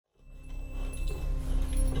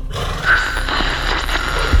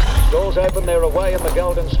doors open. They're away in the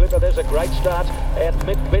Golden Slipper. There's a great start. And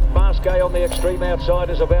Mitt Masquet on the extreme outside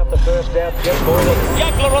is about the first out. Jeff Boylan.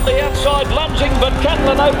 Juggler on the outside, lunging, but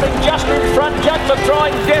Catlin opening just in front. Juggler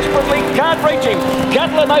trying desperately, can't reach him.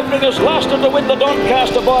 Catlin opening is lasted to win the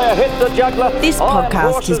Doncaster by a head to Juggler. This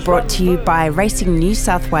podcast is brought to you by Racing New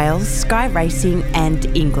South Wales, Sky Racing and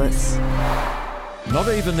Inglis. Not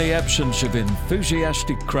even the absence of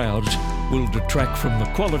enthusiastic crowds will detract from the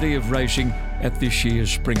quality of racing at this year's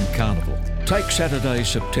Spring Carnival. Take Saturday,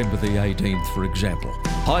 September the 18th, for example.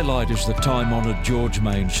 Highlight is the time-honoured George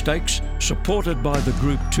Main Stakes, supported by the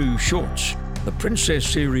Group 2 Shorts. The Princess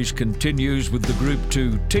Series continues with the Group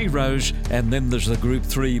 2 T-Rose, and then there's the Group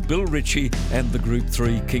 3 Bill Ritchie and the Group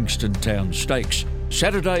 3 Kingston Town Stakes.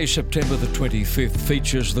 Saturday, September the 25th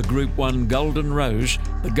features the Group 1 Golden Rose,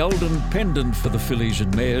 the Golden Pendant for the fillies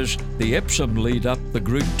and mares, the Epsom lead-up, the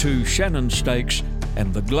Group 2 Shannon Stakes,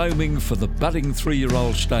 and the Gloaming for the budding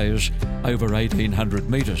 3-year-old stayers over 1,800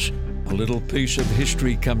 metres. A little piece of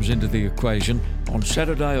history comes into the equation on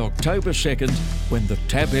Saturday, October 2nd, when the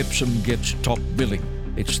Tab Epsom gets top billing.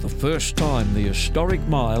 It's the first time the historic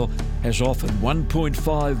mile has offered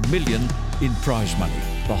 $1.5 million in prize money.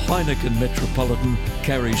 The Heineken Metropolitan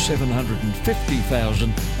carries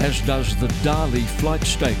 $750,000, as does the Darley Flight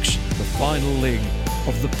Stakes, the final leg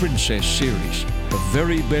of the Princess Series. The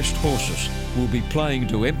very best horses will be playing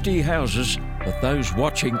to empty houses, but those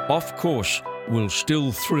watching off course will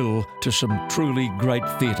still thrill to some truly great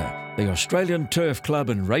theatre. The Australian Turf Club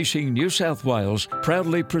and Racing New South Wales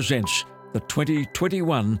proudly presents the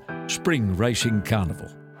 2021 Spring Racing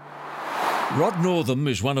Carnival. Rod Northam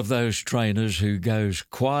is one of those trainers who goes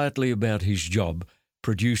quietly about his job,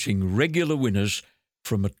 producing regular winners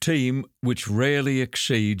from a team which rarely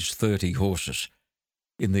exceeds 30 horses.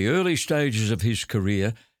 In the early stages of his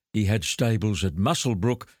career, he had stables at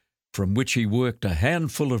Muswellbrook, from which he worked a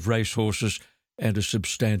handful of racehorses and a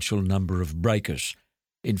substantial number of breakers.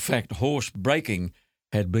 In fact, horse breaking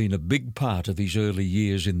had been a big part of his early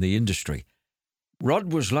years in the industry.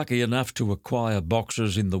 Rod was lucky enough to acquire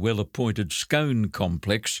boxes in the well-appointed Scone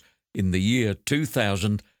complex in the year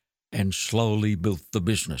 2000 and slowly built the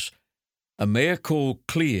business. A mare called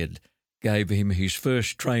Cleared gave him his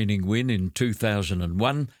first training win in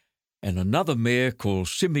 2001, and another mare called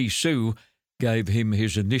Simi Sue gave him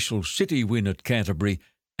his initial city win at Canterbury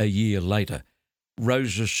a year later.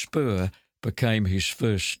 Rosa Spur became his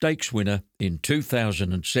first stakes winner in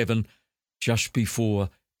 2007, just before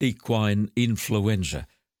equine influenza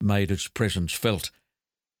made its presence felt.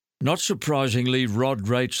 Not surprisingly, Rod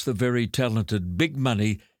rates the very talented Big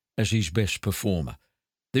Money as his best performer.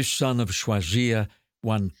 This son of Choisir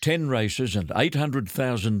won 10 races and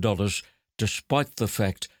 $800,000 despite the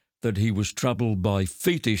fact that he was troubled by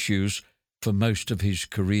feet issues for most of his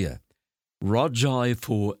career. Rod's eye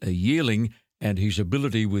for a yearling and his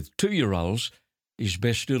ability with 2-year-olds is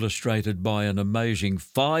best illustrated by an amazing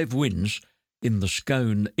 5 wins in the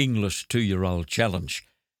Scone Inglis 2-year-old challenge.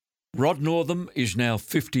 Rod Northam is now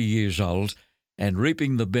 50 years old and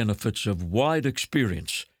reaping the benefits of wide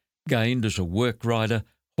experience gained as a work rider,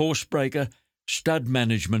 horsebreaker, stud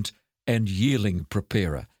management and yearling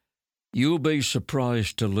preparer. You'll be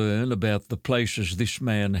surprised to learn about the places this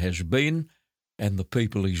man has been and the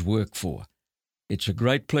people he's worked for. It's a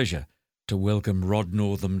great pleasure to welcome Rod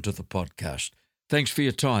Northam to the podcast. Thanks for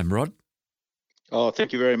your time, Rod. Oh,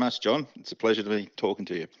 thank you very much, John. It's a pleasure to be talking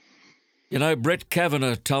to you. You know, Brett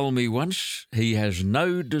Kavanagh told me once he has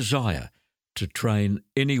no desire to train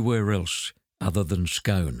anywhere else other than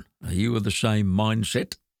Scone. Are you of the same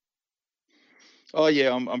mindset? Oh,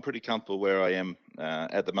 yeah, I'm pretty comfortable where I am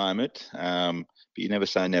at the moment, but you never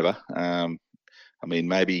say never. I mean,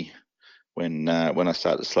 maybe when I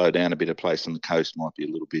start to slow down a bit, a place on the coast might be a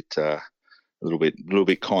little bit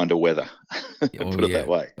kinder weather. Put it that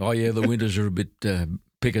way. Oh yeah, the winters are a bit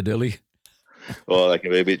Piccadilly. Oh, they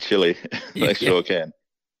can be a bit chilly. They sure can.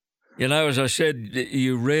 You know, as I said,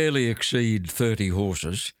 you rarely exceed 30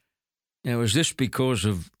 horses. Now, is this because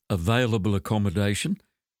of available accommodation,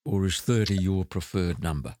 or is 30 your preferred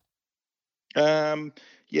number? Probably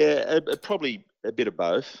a bit of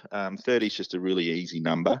both. 30 is just a really easy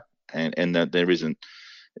number, and that there isn't.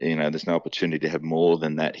 There's no opportunity to have more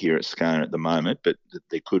than that here at Scone at the moment, but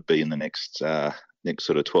there could be in the next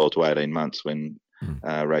sort of 12 to 18 months when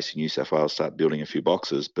Racing New South Wales start building a few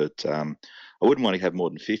boxes. But I wouldn't want to have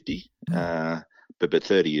more than 50, but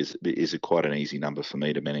 30 is quite an easy number for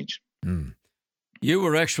me to manage. Mm. You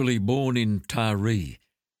were actually born in Taree,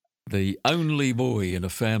 the only boy in a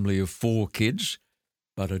family of 4 kids,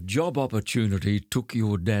 but a job opportunity took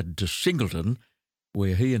your dad to Singleton,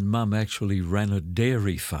 where he and Mum actually ran a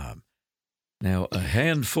dairy farm. Now, a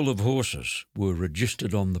handful of horses were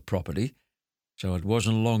registered on the property, so it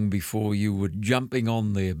wasn't long before you were jumping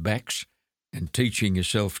on their backs and teaching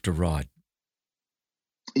yourself to ride.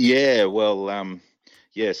 Yeah, well,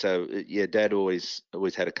 Dad always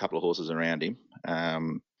had a couple of horses around him.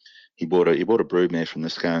 He bought a broodmare from the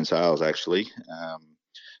Scone Sales actually,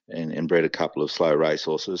 and bred a couple of slow race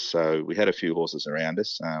horses. So we had a few horses around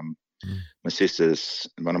us. One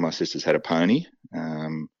of my sisters had a pony,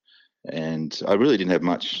 and I really didn't have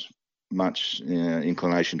much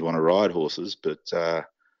inclination to want to ride horses, but I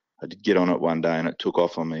did get on it one day and it took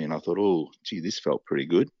off on me, and I thought, oh, gee, this felt pretty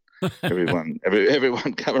good. Everyone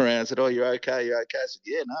come around and said, "Oh, you're okay, you're okay." I said,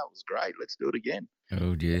 "Yeah, no, it was great. Let's do it again."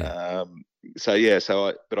 Oh dear. I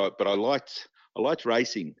liked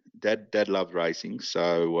racing. Dad loved racing,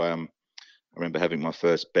 so I remember having my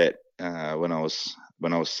first bet when I was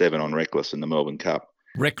 7 on Reckless in the Melbourne Cup.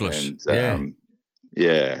 Reckless, and,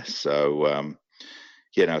 yeah. So I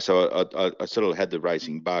sort of had the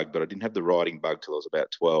racing bug, but I didn't have the riding bug till I was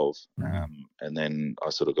about 12, and then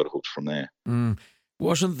I sort of got hooked from there.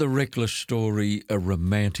 Wasn't the Reckless story a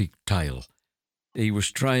romantic tale? He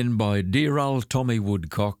was trained by dear old Tommy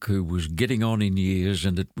Woodcock, who was getting on in years,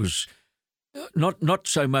 and it was not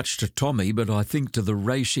so much to Tommy, but I think to the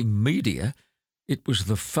racing media, it was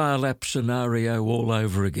the Phar Lap scenario all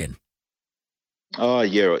over again. Oh,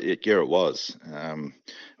 yeah, it was. It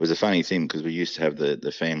was a funny thing because we used to have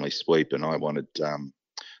the family sweep, and I wanted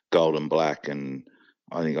Gold and Black, and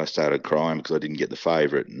I think I started crying because I didn't get the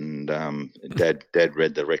favourite. And Dad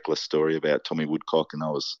read the Reckless story about Tommy Woodcock, and I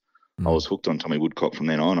was hooked on Tommy Woodcock from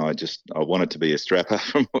then on. I wanted to be a strapper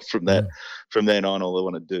from then on. All I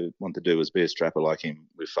wanted to do was be a strapper like him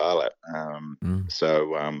with Phar Lap. I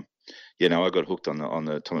got hooked on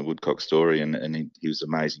the Tommy Woodcock story, and he was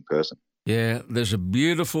an amazing person. Yeah, there's a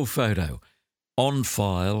beautiful photo on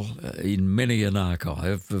file in many an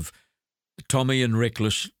archive of Tommy and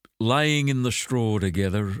Reckless laying in the straw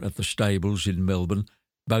together at the stables in Melbourne,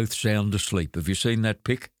 both sound asleep. Have you seen that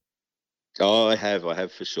pic? Oh, I have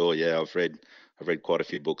for sure. Yeah, I've read quite a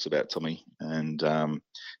few books about Tommy, and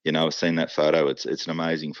I've seen that photo. It's an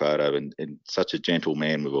amazing photo, and such a gentle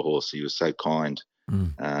man with a horse. He was so kind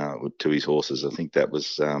to his horses. I think that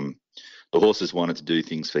was the horses wanted to do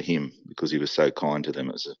things for him because he was so kind to them.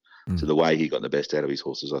 So the way he got the best out of his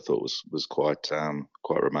horses, I thought was quite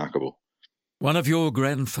remarkable. One of your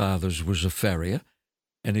grandfathers was a farrier,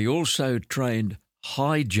 and he also trained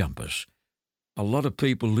high jumpers. A lot of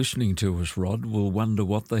people listening to us, Rod, will wonder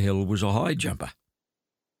what the hell was a high jumper.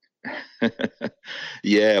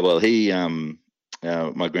 Yeah, well, he,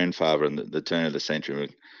 my grandfather in the turn of the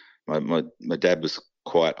century, my dad was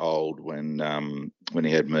quite old when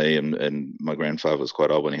he had me, and my grandfather was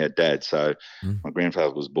quite old when he had Dad. So my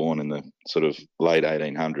grandfather was born in the sort of late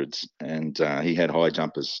 1800s, and he had high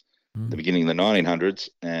jumpers at the beginning of the 1900s,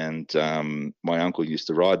 and my uncle used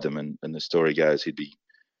to ride them, and the story goes he'd be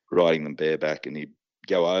riding them bareback, and he'd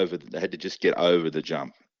go over. They had to just get over the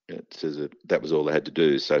jump. That was all they had to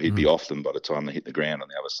do. So he'd be off them by the time they hit the ground on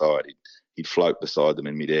the other side. He'd float beside them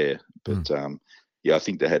in midair. But I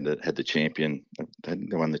think they had the champion.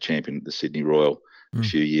 They won the champion at the Sydney Royal a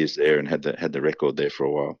few years there, and had the record there for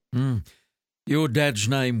a while. Your dad's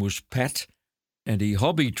name was Pat, and he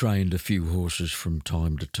hobby trained a few horses from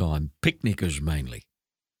time to time, picnickers mainly.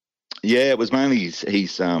 Yeah, it was mainly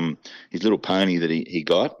his little pony that he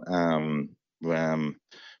got when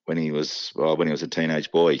he was a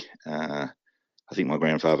teenage boy. I think my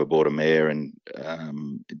grandfather bought a mare and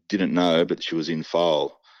didn't know, but she was in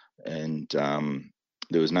foal, and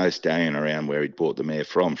there was no stallion around where he'd bought the mare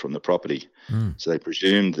from the property. So they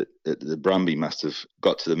presumed that the Brumby must have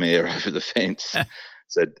got to the mare over the fence.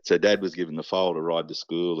 So Dad was given the foal to ride to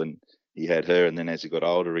school, and he had her. And then as he got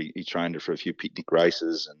older, he trained her for a few picnic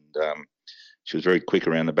races, and she was very quick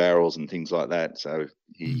around the barrels and things like that. So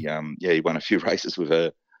he won a few races with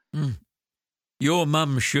her. Your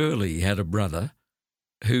mum Shirley had a brother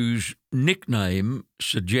whose nickname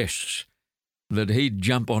suggests that he'd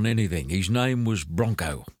jump on anything. His name was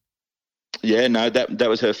Bronco. Yeah, no, that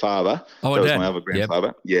was her father. Oh, that was my other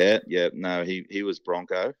grandfather. Yep. Yeah. No, he was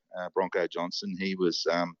Bronco Johnson. He was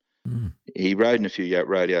he rode in a few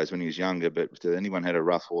rodeos when he was younger, but if anyone had a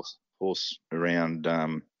rough horse around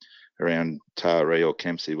Taree or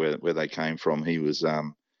Kempsey where they came from, he was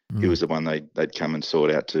the one they'd come and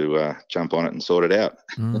sort out to jump on it and sort it out.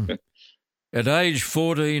 At age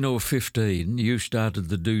 14 or 15, you started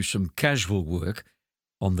to do some casual work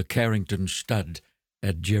on the Carrington Stud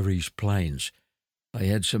at Jerry's Plains. They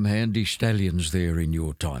had some handy stallions there in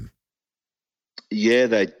your time. Yeah,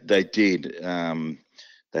 they did.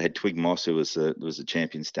 they had Twig Moss, who was the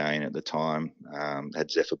champion stallion at the time.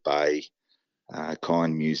 Had Zephyr Bay,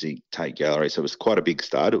 Kind Music, Tate Gallery. So it was quite a big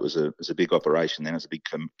start. It was a big operation then. It was a big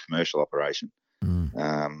commercial operation.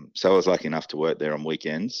 So I was lucky enough to work there on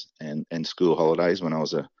weekends and school holidays when I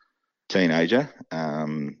was a teenager.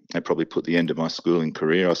 I probably put the end of my schooling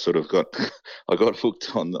career. I sort of got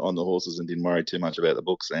hooked on the horses and didn't worry too much about the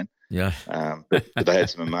books then. Yeah. But they had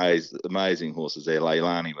some amazing horses there.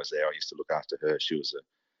 Leilani was there. I used to look after her. She was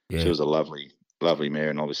a lovely mare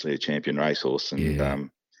and obviously a champion racehorse. And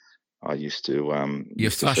I used to you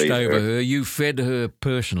flushed over her. You fed her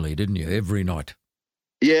personally, didn't you, every night?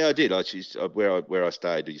 Yeah, I did. Where I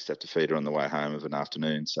stayed, I used to have to feed her on the way home of an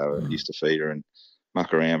afternoon. So I used to feed her and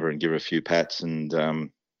muck around her and give her a few pats and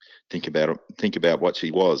think about what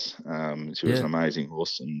she was. She was an amazing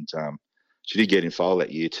horse, and she did get in foal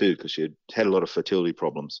that year too because she had a lot of fertility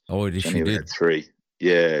problems. Oh, she did. Had 3.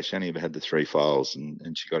 Yeah, she only ever had the 3 foals,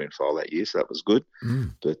 and she got in foal that year, so that was good.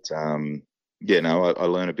 But I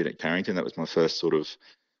learned a bit at Carrington. That was my first sort of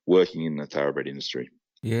working in the thoroughbred industry.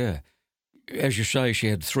 Yeah. As you say, she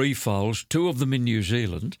had 3 foals, 2 of them in New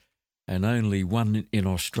Zealand and only 1 in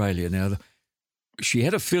Australia. Now, she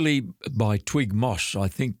had a filly by Twig Moss. I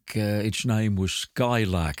think its name was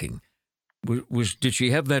Skylarking. Did she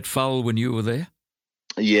have that foal when you were there?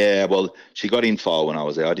 Yeah, well, she got in foal when I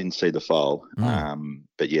was there. I didn't see the foal.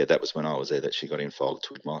 But yeah, that was when I was there that she got in foal to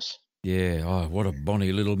Twig Moss. Yeah, oh, what a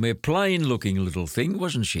bonny little mare. Plain-looking little thing,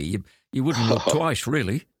 wasn't she? You wouldn't look twice,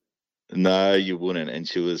 really. No, you wouldn't. And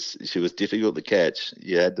she was difficult to catch.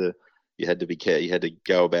 You had to be careful. You had to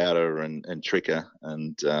go about her and trick her.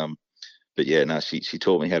 And but yeah, no, she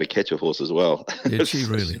taught me how to catch a horse as well. Did she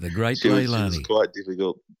really? The great Leilani. She was quite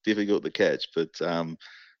difficult to catch, but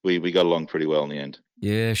we got along pretty well in the end.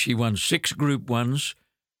 Yeah, she won 6 Group 1s,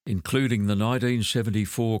 including the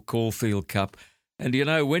 1974 Caulfield Cup. And you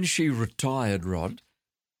know, when she retired, Rod,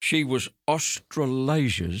 she was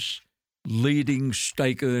Australasia's leading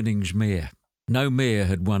stake earnings mare. No mare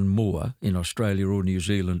had won more in Australia or New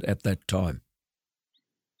Zealand at that time.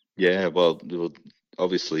 Yeah, well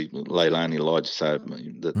obviously Leilani Lodge, so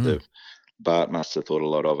the Bart must have thought a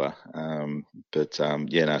lot of her.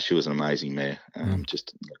 She was an amazing mare.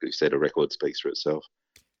 Just like you said, a record speaks for itself.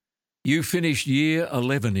 You finished year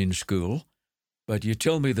 11 in school, but you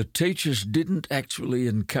tell me the teachers didn't actually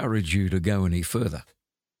encourage you to go any further.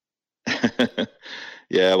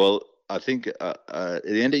 Yeah, well, I think at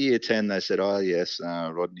the end of year 10, they said, oh, yes,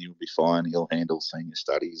 Rodney will be fine. He'll handle senior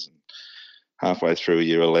studies. And halfway through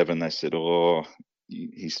year 11, they said, oh,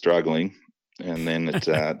 he's struggling. And then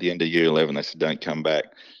at the end of year 11, they said, don't come back.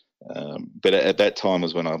 But at that time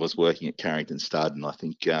was when I was working at Carrington Stud, and I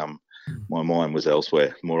think my mind was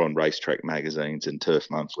elsewhere, more on racetrack magazines and turf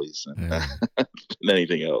monthlies than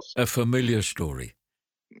anything else. A familiar story.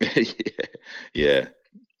 Yeah.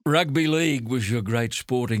 Rugby league was your great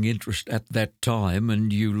sporting interest at that time,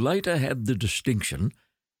 and you later had the distinction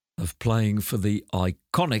of playing for the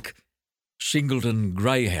iconic Singleton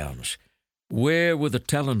Greyhounds. Where were the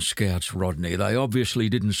talent scouts, Rodney? They obviously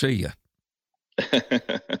didn't see you.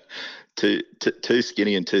 Too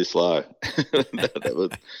skinny and too slow.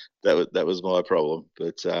 that was my problem.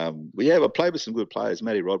 But I played with some good players.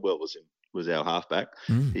 Matty Rodwell was our halfback.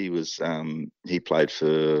 He played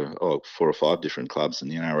for 4 or 5 different clubs in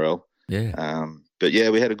the NRL. Yeah. But yeah,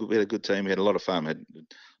 we had a good team. We had a lot of fun. We had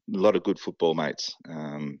a lot of good football mates.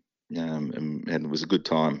 And it was a good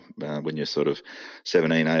time when you're sort of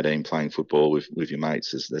 17, 18 playing football with your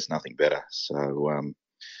mates. There's nothing better. So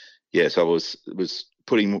so I was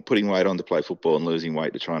putting weight on to play football and losing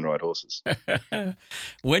weight to try and ride horses.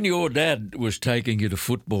 When your dad was taking you to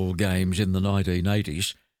football games in the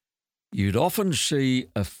 1980s, you'd often see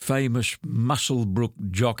a famous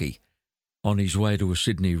Muswellbrook jockey on his way to a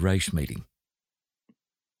Sydney race meeting.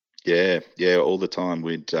 Yeah, all the time.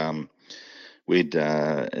 Dad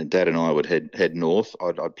and I would head north.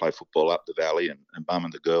 I'd play football up the valley, and Mum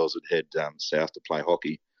and the girls would head south to play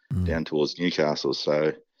hockey down towards Newcastle.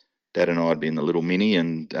 So Dad and I'd be in the little Mini,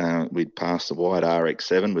 and we'd pass the white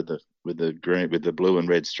RX-7 with the blue and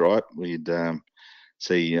red stripe. We'd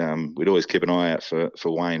we'd always keep an eye out for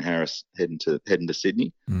Wayne Harris heading to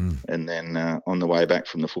Sydney, and then on the way back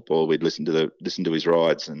from the football, we'd listen to his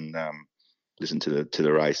rides and listen to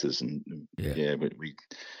the races, and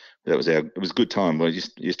it was a good time. We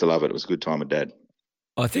used to love it. It was a good time with Dad.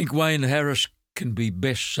 I think Wayne Harris can be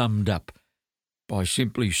best summed up by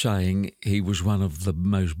simply saying he was one of the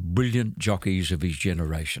most brilliant jockeys of his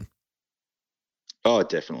generation. Oh,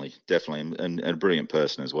 definitely, and a brilliant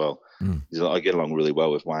person as well. I get along really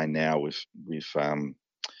well with Wayne now.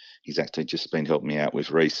 He's actually just been helping me out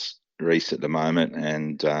with Reece Reese at the moment,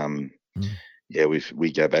 and yeah,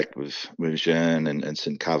 we go back with Jean and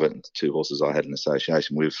St Covert, 2 horses I had an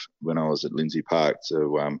association with when I was at Lindsay Park.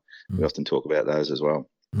 So we often talk about those as well.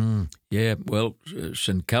 Yeah, well,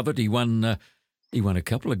 St Covert, he won a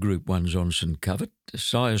couple of Group 1s on St Covert,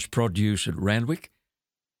 Sire's Produce at Randwick,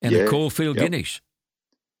 and a Caulfield Guineas.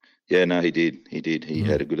 Yeah, no, he did. He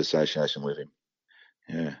had a good association with him.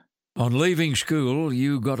 Yeah. On leaving school,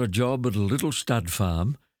 you got a job at a little stud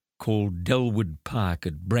farm called Delwood Park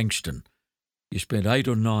at Branxton. You spent 8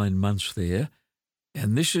 or 9 months there,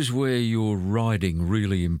 and this is where your riding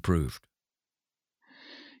really improved.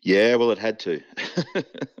 Yeah, well, it had to.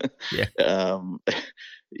 Yeah.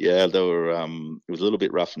 Yeah, they were. It was a little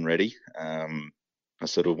bit rough and ready. I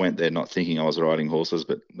sort of went there not thinking I was riding horses,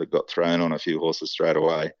 but got thrown on a few horses straight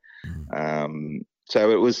away. So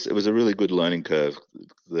it was a really good learning curve.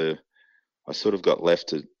 I sort of got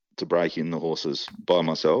left to break in the horses by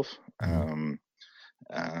myself.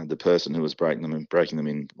 The person who was breaking them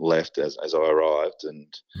in left as I arrived, and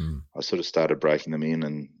I sort of started breaking them in,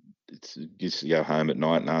 and used to go home at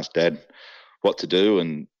night and ask Dad what to do,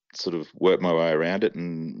 and sort of work my way around it.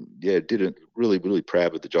 And yeah, did it really, really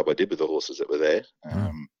proud with the job I did with the horses that were there.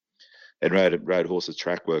 And rode horses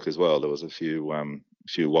track work as well. There was a few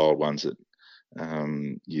wild ones that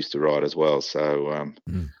used to ride as well. So I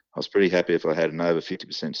was pretty happy if I had an over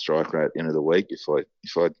 50% strike rate at the end of the week. If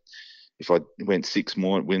I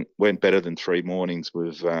went better than 3 mornings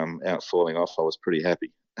without falling off, I was pretty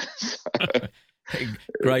happy.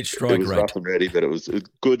 Great strike rate. It was rough and ready, but it was a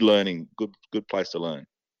good learning, good place to learn.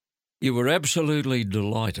 You were absolutely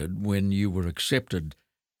delighted when you were accepted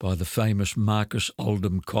by the famous Marcus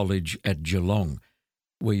Oldham College at Geelong,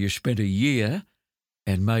 where you spent a year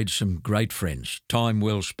and made some great friends. Time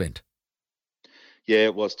well spent. Yeah,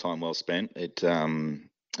 it was time well spent.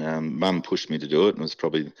 Mum pushed me to do it, and it was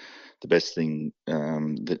probably the best thing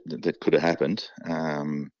that could have happened.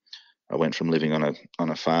 I went from living on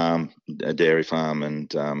a farm, a dairy farm,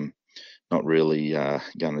 and not really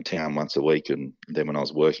going to town once a week, and then when I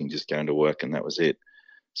was working, just going to work, and that was it.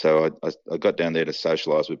 So I got down there to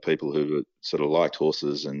socialise with people who sort of liked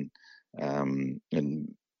horses, and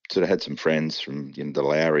sort of had some friends from the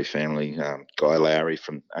Lowry family. Guy Lowry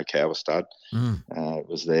from Okawa Stud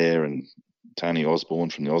was there, and Tony Osborne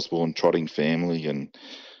from the Osborne trotting family, and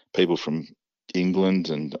people from England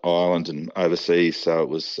and Ireland and overseas. So it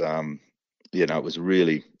was, it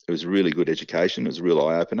was really good education. It was a real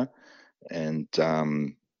eye opener, and I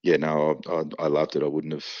loved it. I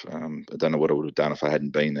wouldn't have, I don't know what I would have done if I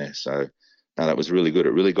hadn't been there. So no, that was really good.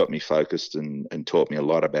 It really got me focused and taught me a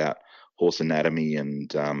lot about horse anatomy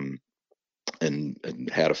and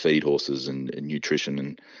how to feed horses and nutrition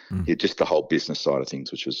and just the whole business side of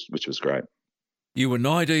things, which was great. You were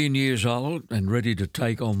 19 years old and ready to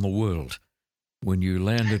take on the world when you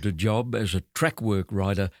landed a job as a track work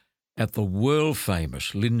rider at the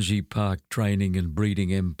world-famous Lindsay Park Training and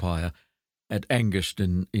Breeding Empire at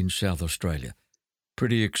Angaston in South Australia.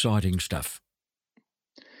 Pretty exciting stuff.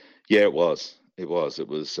 Yeah, it was. It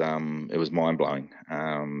was mind-blowing.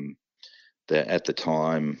 At the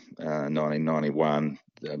time, 1991,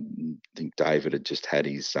 I think David had just had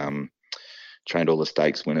his trained all the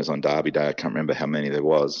stakes winners on Derby Day. I can't remember how many there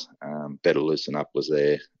was. Better Loosen Up was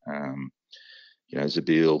there.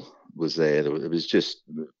 Zabeel was there. It was just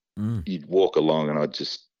you'd walk along and I'd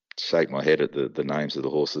just shake my head at the names of the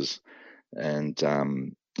horses, and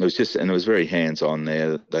it was very hands-on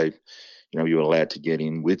there. They, you were allowed to get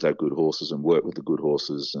in with the good horses and work with the good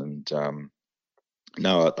horses, and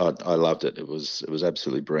I loved it. It was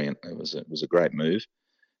absolutely brilliant. It was a great move,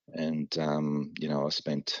 and I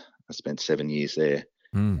spent 7 years there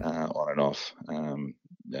on and off.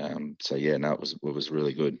 It was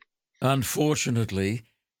really good. Unfortunately,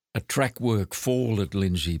 a track work fall at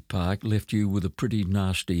Lindsay Park left you with a pretty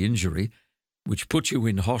nasty injury, which put you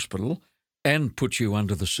in hospital and put you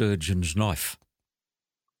under the surgeon's knife.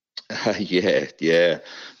 Yeah.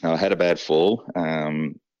 No, I had a bad fall.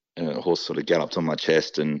 A horse sort of galloped on my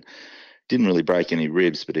chest and didn't really break any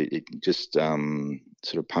ribs, but it just sort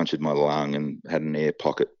of punctured my lung and had an air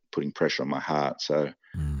pocket putting pressure on my heart. So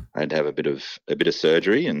I had to have a bit of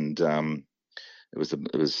surgery, and it was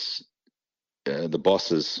the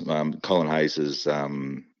boss's Colin Hayes's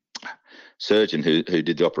surgeon who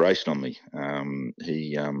did the operation on me.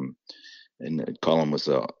 And Colin was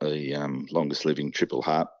a longest living triple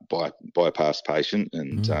heart bypass patient,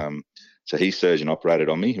 and so his surgeon operated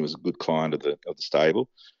on me. He was a good client of the stable.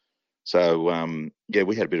 So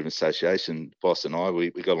we had a bit of an association. Boss and I, we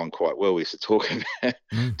got along quite well. We used to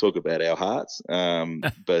talk about our hearts,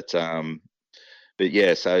 but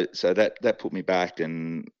yeah, so that put me back,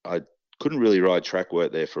 and I couldn't really ride track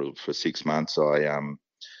work there for 6 months. I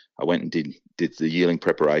went and did the yearling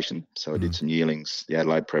preparation. So I did some yearlings, the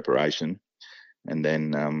Adelaide preparation, and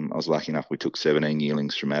then I was lucky enough. We took 17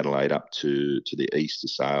 yearlings from Adelaide up to the east to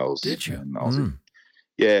sales. Did you? And I was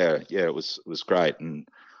it was great, and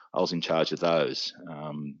I was in charge of those,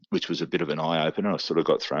 which was a bit of an eye opener. I sort of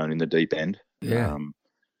got thrown in the deep end. Yeah.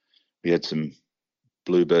 We had some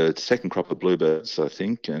bluebirds, second crop of bluebirds, I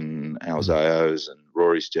think, and Alzaos and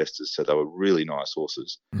Rory's Jesters. So they were really nice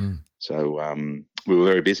horses. So we were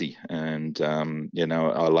very busy, and I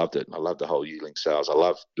loved it. I loved the whole yearling sales. I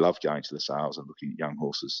love going to the sales and looking at young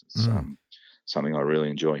horses. It's something I really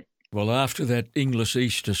enjoy. Well, after that Inglis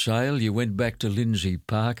Easter sale, you went back to Lindsay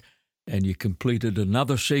Park and you completed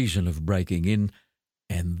another season of breaking in,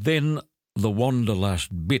 and then the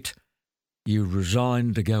wanderlust bit. You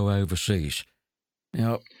resigned to go overseas.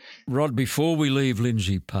 Now, Rod, before we leave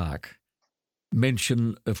Lindsay Park,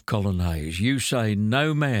 mention of Colin Hayes. You say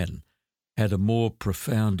no man had a more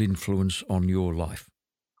profound influence on your life.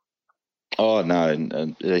 Oh no,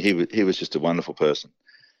 and he was just a wonderful person.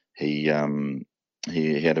 He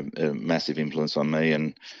had a massive influence on me,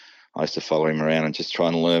 and I used to follow him around and just try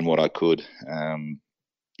and learn what I could.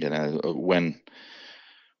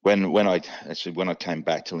 When I came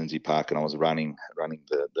back to Lindsay Park and I was running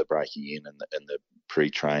the breaking in and the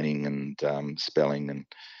pre-training and spelling, and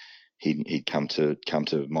he'd come to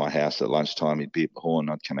my house at lunchtime. He'd beat the horn.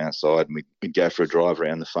 I'd come outside and we'd go for a drive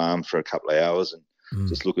around the farm for a couple of hours and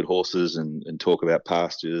just look at horses and talk about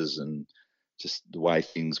pastures and just the way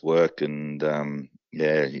things work. And I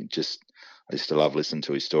used to love listening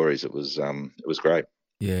to his stories. It was great.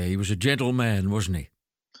 Yeah, he was a gentleman, wasn't he?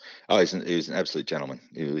 Oh, he was an absolute gentleman.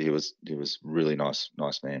 He was really nice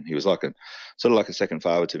man. He was sort of like a second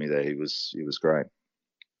father to me there. He was great.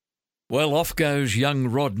 Well, off goes young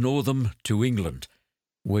Rod Northam to England,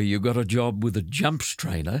 where you got a job with a jumps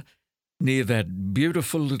trainer near that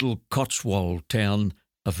beautiful little Cotswold town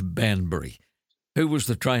of Banbury. Who was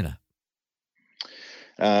the trainer?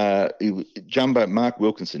 Mark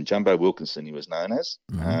Wilkinson. Jumbo Wilkinson, he was known as.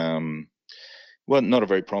 Well, not a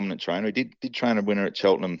very prominent trainer. He did train a winner at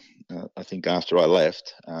Cheltenham, I think, after I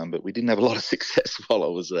left, but we didn't have a lot of success while I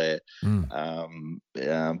was there.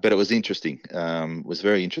 But it was interesting. It was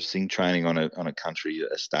very interesting training on a country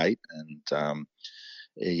estate, and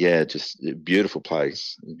just a beautiful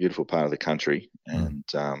place, a beautiful part of the country, and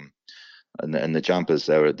the jumpers.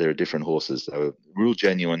 They're different horses. They were real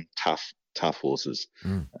genuine, tough horses.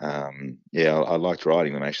 I liked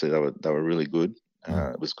riding them. Actually, they were really good.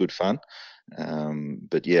 It was good fun.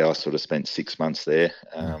 But I sort of spent 6 months there,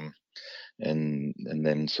 and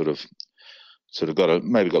then sort of got a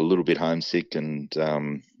little bit homesick, and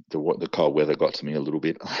the cold weather got to me a little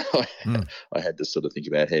bit. I had to sort of think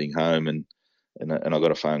about heading home, and I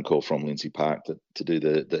got a phone call from Lindsay Park to do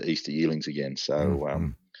the Easter yearlings again. So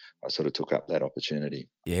I sort of took up that opportunity.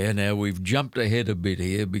 Yeah, now we've jumped ahead a bit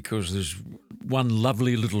here because there's one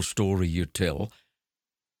lovely little story you tell.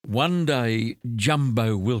 One day,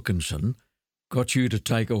 Jumbo Wilkinson got you to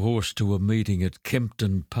take a horse to a meeting at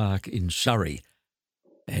Kempton Park in Surrey,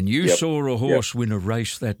 and you saw a horse win a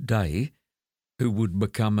race that day who would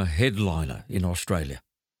become a headliner in Australia.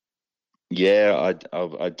 Yeah,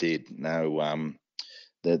 I did. No, I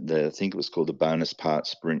think it was called the Bonus Park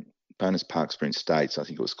Sprint Stakes, I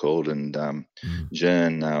think it was called, and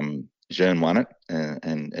Jean won it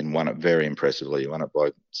and won it very impressively. He won it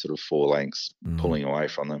by sort of 4 lengths, pulling away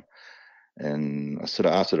from them. And I sort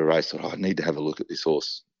of, after the race, thought, I need to have a look at this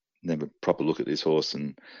horse, have a proper look at this horse.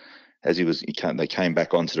 And as they came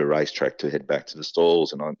back onto the racetrack to head back to the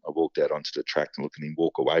stalls, and I walked out onto the track and looked at him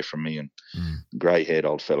walk away from me, and grey-haired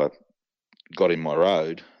old fella got in my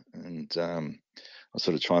road, and I was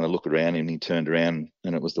sort of trying to look around him, and he turned around,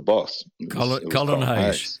 and it was the boss. Colin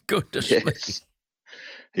Hayes. Goodness me.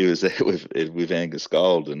 He was there with Angus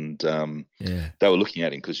Gold, and they were looking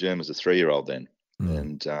at him because Jean was a 3-year-old then,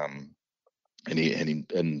 and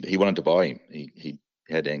he wanted to buy him. He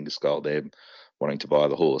had Angus Gold there, wanting to buy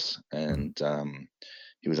the horse, and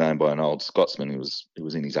he was owned by an old Scotsman who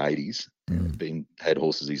was in his 80s, and had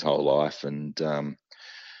horses his whole life, and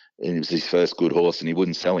it was his first good horse, and he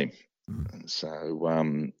wouldn't sell him.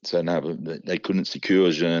 So no, they couldn't secure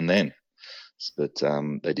Jean then, but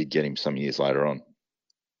they did get him some years later on.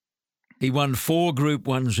 He won 4 Group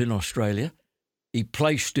 1s in Australia. He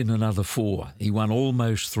placed in another 4. He won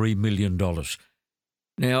almost $3 million.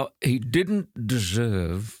 Now, he didn't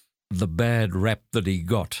deserve the bad rap that he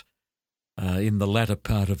got in the latter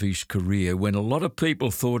part of his career, when a lot of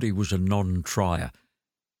people thought he was a non-trier.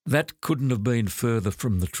 That couldn't have been further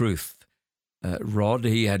from the truth. Rod.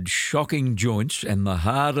 He had shocking joints, and the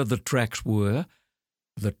harder the tracks were,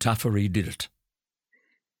 the tougher he did it.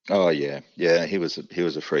 Oh yeah. He was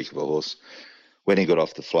a freak of a horse. When he got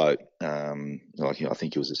off the float, I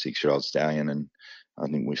think he was a 6-year-old stallion, and I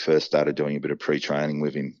think we first started doing a bit of pre-training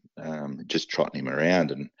with him, just trotting him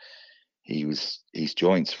around, and his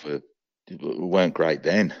joints weren't great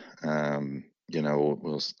then. I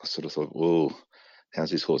sort of thought, well, how's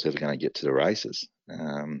this horse ever going to get to the races?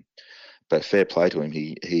 But fair play to him.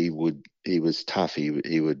 He was tough. He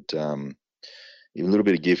would a little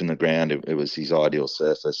bit of give in the ground. It was his ideal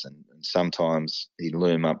surface, and sometimes he'd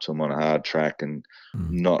loom up to him on a hard track and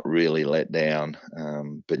not really let down.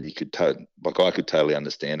 But you could I could totally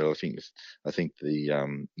understand it. I think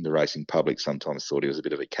the racing public sometimes thought he was a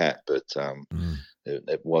bit of a cat, but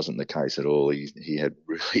it wasn't the case at all. He had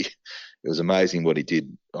really. It was amazing what he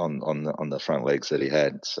did on the front legs that he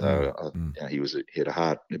had. So he had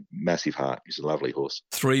a massive heart. He's a lovely horse.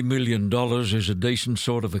 $3 million is a decent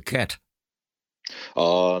sort of a cat.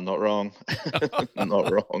 Oh, not wrong.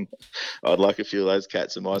 Not wrong. I'd like a few of those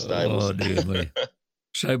cats in my stables. Oh, dear me.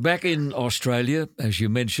 So back in Australia, as you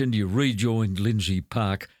mentioned, you rejoined Lindsay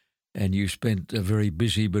Park and you spent a very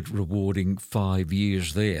busy but rewarding 5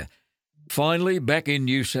 years there. Finally, back in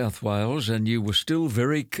New South Wales, and you were still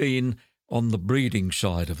very keen on the breeding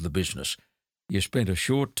side of the business. You spent a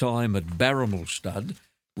short time at Barramal Stud,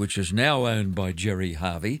 which is now owned by Jerry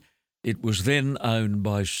Harvey. It was then owned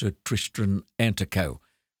by Sir Tristram Antico.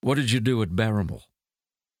 What did you do at Barramal?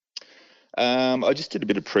 I just did a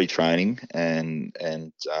bit of pre-training and a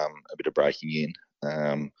bit of breaking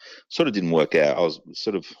in. Sort of didn't work out. I was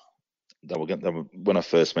sort of when I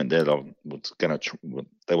first went there,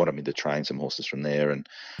 they wanted me to train some horses from there, and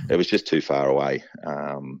it was just too far away.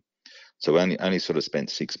 So I only sort of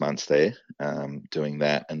spent 6 months there doing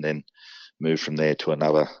that, and then moved from there to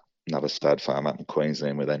another stud farm up in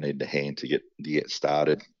Queensland where they needed a hand to get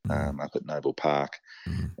started up at Noble Park.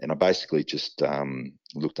 And I basically just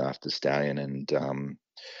looked after the stallion and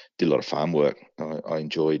did a lot of farm work. I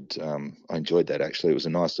enjoyed that, actually. It was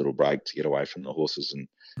a nice little break to get away from the horses and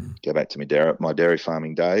go back to my dairy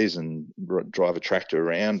farming days and drive a tractor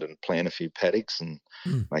around and plant a few paddocks and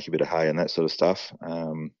make a bit of hay and that sort of stuff.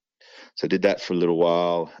 So I did that for a little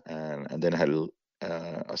while, and then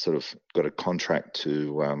I sort of got a contract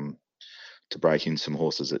to break in some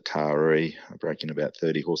horses at Taree. I broke in about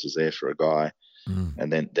 30 horses there for a guy,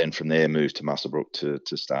 and then from there moved to Muswellbrook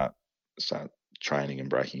to start training and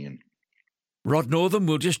breaking in. Rod Northam,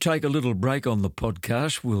 we'll just take a little break on the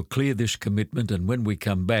podcast. We'll clear this commitment, and when we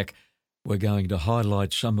come back, we're going to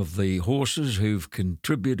highlight some of the horses who've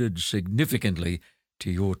contributed significantly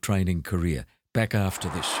to your training career. Back after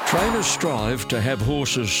this. Trainers strive to have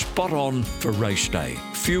horses spot on for race day.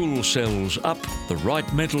 Fuel cells up, the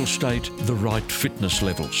right mental state, the right fitness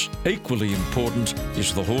levels. Equally important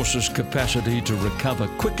is the horse's capacity to recover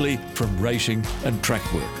quickly from racing and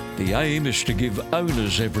track work. The aim is to give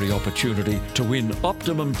owners every opportunity to win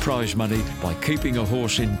optimum prize money by keeping a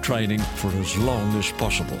horse in training for as long as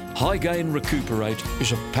possible. High Gain Recuperate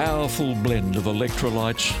is a powerful blend of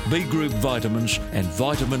electrolytes, B-group vitamins and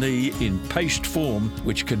vitamin E in paste form,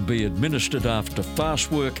 which can be administered after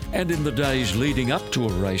fast work and in the days leading up to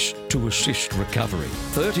a race to assist recovery.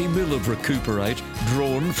 30 ml of Recuperate,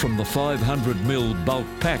 drawn from the 500 ml bulk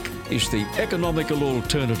pack, is the economical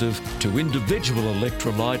alternative to individual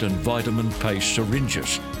electrolyte and vitamin paste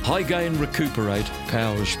syringes. High Gain Recuperate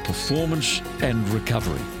powers performance and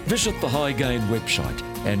recovery. Visit the High Gain website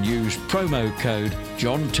and use promo code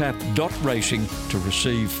JohnTapp.racing to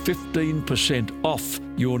receive 15% off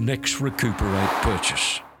your next Recuperate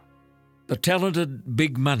purchase. The talented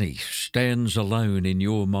Big Money stands alone in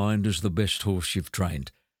your mind as the best horse you've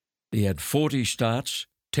trained. He had 40 starts,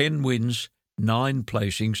 10 wins, 9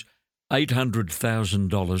 placings,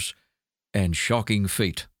 $800,000 and shocking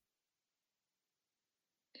feet.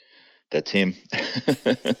 That's him.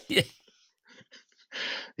 Yeah.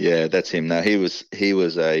 Yeah, that's him. No, he was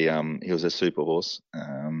a super horse.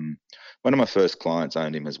 One of my first clients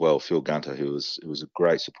owned him as well, Phil Gunter, who was a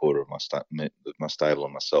great supporter of my stable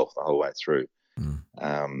and myself the whole way through.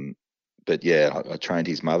 But yeah, I trained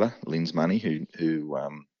his mother, Lynn's Money, who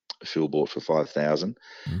Phil bought for $5,000,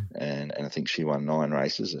 and I think she won 9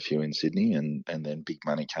 races, a few in Sydney, and then Big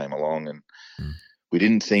Money came along, and we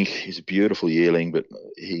didn't think he's a beautiful yearling, but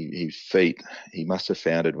his feet, he must have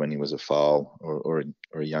founded when he was a foal or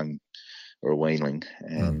a young or a weanling,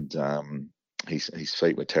 and his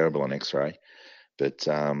feet were terrible on X-ray, but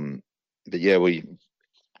yeah, we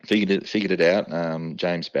figured it out.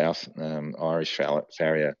 James Bouth, Irish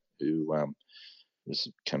farrier, who was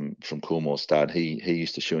come from Coolmore Stud, he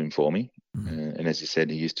used to shoe him for me, And as you said,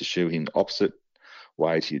 he used to shoe him opposite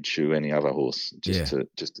weight he'd shoe any other horse just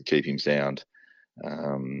to keep him sound.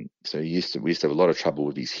 So we used to have a lot of trouble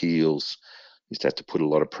with his heels. He used to have to put a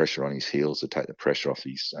lot of pressure on his heels to take the pressure off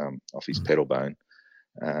his pedal bone.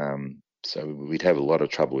 So we'd have a lot of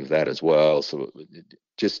trouble with that as well. So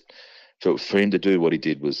just for him to do what he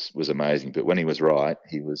did was amazing. But when he was right,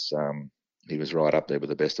 he was right up there with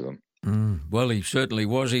the best of them. Well, he certainly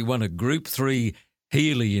was. He won a Group 3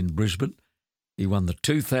 Healy in Brisbane. He won the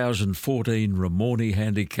 2014 Ramornie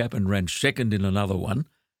Handicap and ran second in another one.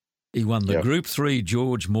 He won the Group 3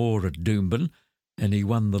 George Moore at Doomben, and he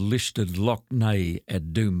won the listed Lockney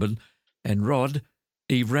at Doomben. And Rod,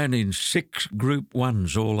 he ran in 6 Group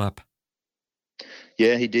 1s all up.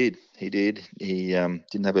 Yeah, he did. He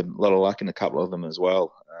didn't have a lot of luck in a couple of them as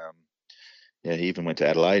well. He even went to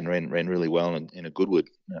Adelaide and ran really well in a Goodwood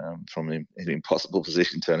from an impossible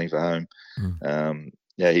position turning for home.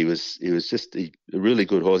 He was just a really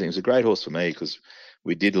good horse. He was a great horse for me because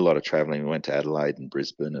we did a lot of travelling. We went to Adelaide and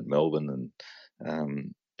Brisbane and Melbourne,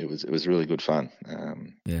 and it was really good fun.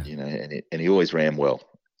 And he always ran well.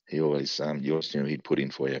 He always he'd put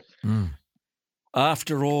in for you.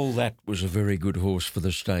 After all, that was a very good horse for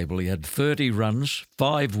the stable. He had 30 runs,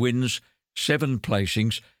 5 wins, 7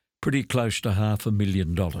 placings, pretty close to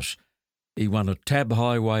 $500,000. He won a Tab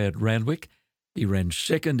Highway at Randwick. He ran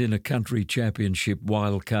second in a country championship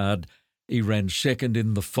wildcard. He ran second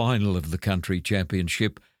in the final of the country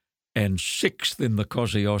championship and 6th in the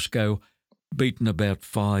Kosciuszko, beaten about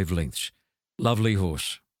 5 lengths. Lovely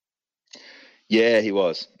horse. Yeah, he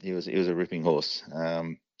was. He was a ripping horse.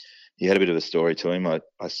 He had a bit of a story to him. I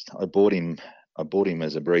bought him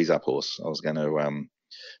as a breeze up horse. I was going to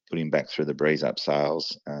put him back through the breeze up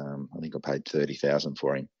sales. I think I paid $30,000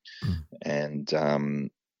 for him, and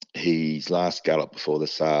his last gallop before the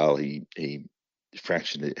sale, he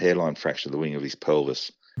hairline fractured the wing of his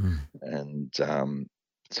pelvis, and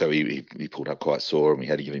so he pulled up quite sore, and we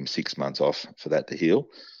had to give him 6 months off for that to heal.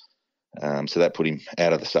 So that put him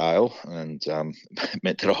out of the sale, and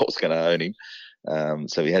meant that I was going to own him.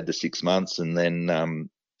 So he had the 6 months, and then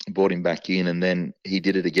brought him back in, and then he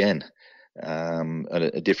did it again at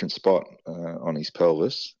a different spot on his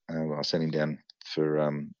pelvis. I sent him down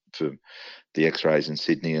for the X-rays in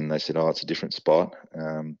Sydney, and they said, "Oh, it's a different spot,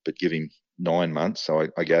 but give him 9 months." So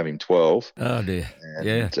I gave him 12. Oh dear!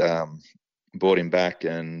 And, brought him back,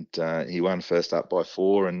 and he won first up by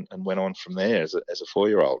 4, and went on from there as a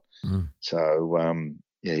 4-year-old. So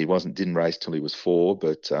he didn't race till he was 4,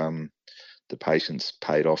 but the patience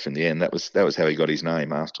paid off in the end. That was how he got his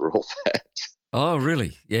name after all that. Oh,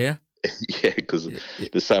 really? Yeah. Yeah, because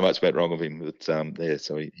there's so much went wrong with him that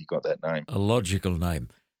so he got that name. A logical name.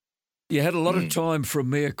 You had a lot of time for a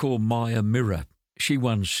mare called Maya Mirror. She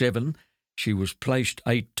won 7. She was placed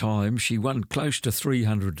 8 times. She won close to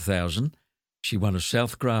 300,000. She won a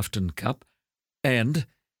South Grafton Cup, and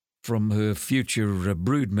from her future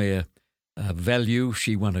broodmare value,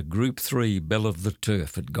 she won a Group 3 Belle of the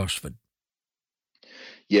Turf at Gosford.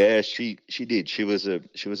 Yeah, she did. She was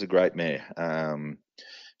a great mare.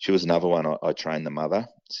 She was another one. I trained the mother,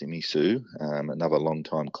 Simi Sue, another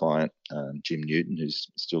long-time client, Jim Newton, who's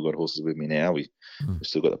still got horses with me now. We've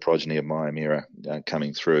still got the progeny of Maya Mirror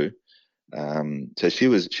coming through. So she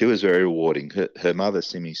was very rewarding. Her mother,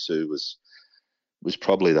 Simi Sue, was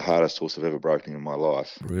probably the hardest horse I've ever broken in my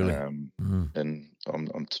life. Really? And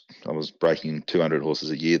I was breaking 200 horses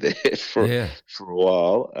a year there for a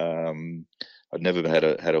while. I'd never had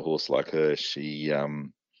a horse like her. She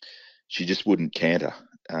just wouldn't canter.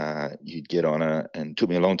 You'd get on her, and it took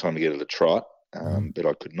me a long time to get her to trot, but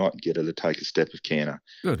I could not get her to take a step of canter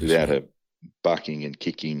without her bucking and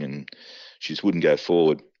kicking, and she just wouldn't go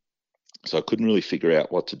forward. So I couldn't really figure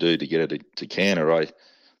out what to do to get her to canter. I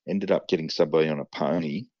ended up getting somebody on a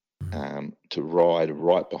pony to ride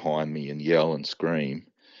right behind me and yell and scream,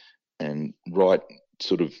 and right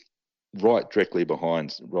directly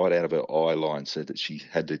behind, right out of her eye line, so that she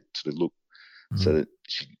had to sort of look, so that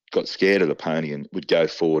she got scared of the pony and would go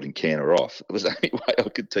forward and canter off. It was the only way I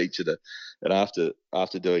could teach her to. And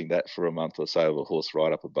after doing that for a month or so, the horse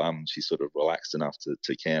right up a bum, she sort of relaxed enough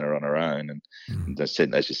to canter on her own. And as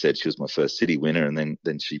you said, she was my first city winner, and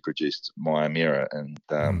then she produced Maya Mirror, and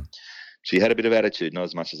she had a bit of attitude, not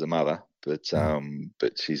as much as her mother, but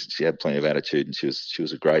she had plenty of attitude, and she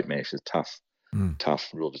was a great mare. She was tough,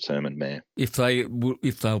 real determined mare. If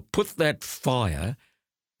they'll put that fire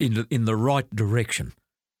in the right direction,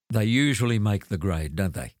 they usually make the grade,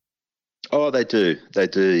 don't they? Oh, they do. They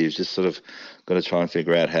do. You've just sort of got to try and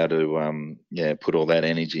figure out how to put all that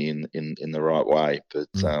energy in the right way. But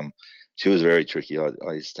she was very tricky. I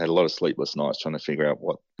just had a lot of sleepless nights trying to figure out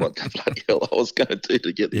what the bloody hell I was going to do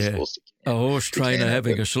to get this horse. A horse trainer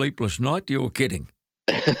having a sleepless night? You're kidding.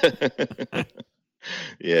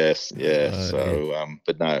 Yes, yeah.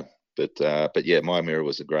 But yeah, My Mirror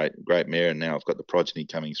was a great mare, and now I've got the progeny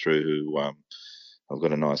coming through. Who I've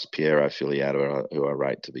got a nice Piero filly out of her who I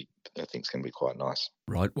rate to be. I think it's going to be quite nice.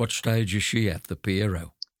 Right. What stage is she at, the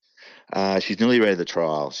Piero? She's nearly ready to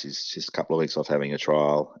trial. She's a couple of weeks off having a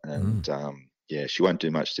trial, and she won't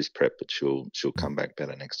do much this prep, but she'll come back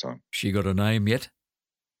better next time. She got a name yet?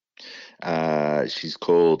 She's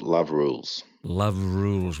called Love Rules. Love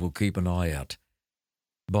Rules. We'll keep an eye out.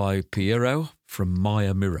 By Piero from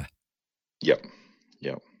My Mirror. Yep.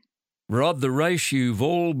 Rod, the race you've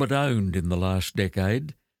all but owned in the last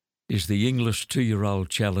decade is the Inglis 2-year-old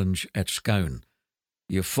Challenge at Scone.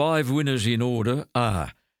 Your 5 winners in order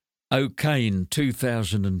are O'Kane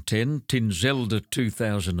 2010, Tinzelda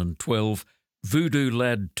 2012, Voodoo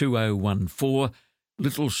Lad 2014,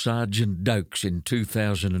 Little Sergeant Dokes in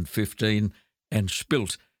 2015 and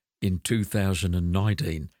Spilt in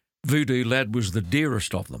 2019. Voodoo Lad was the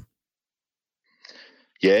dearest of them.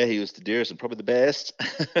 Yeah, he was the dearest and probably the best.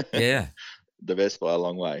 Yeah. The best by a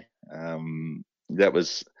long way. That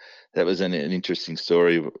was an interesting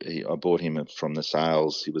story. I bought him from the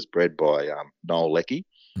sales. He was bred by Noel Leckie,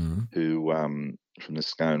 who from the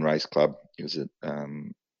Scone Race Club. He was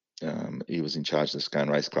he was in charge of the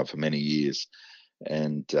Scone Race Club for many years,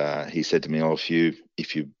 and he said to me, "Oh, if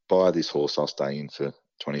you buy this horse, I'll stay in for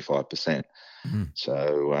 25%."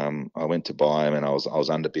 So I went to buy him, and I was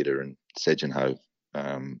underbidder, and Sedge & Ho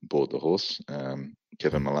bought the horse,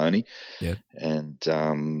 Kevin Maloney. Yeah. And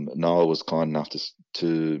Noel was kind enough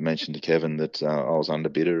to mention to Kevin that I was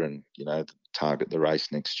underbidder and, target the race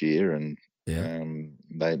next year. And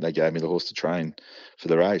they gave me the horse to train for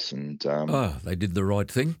the race. And they did the right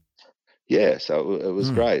thing. Yeah, so it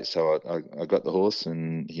was great. So I got the horse,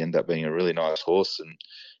 and he ended up being a really nice horse, and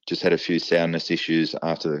just had a few soundness issues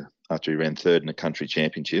after he ran third in the country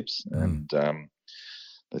championships. And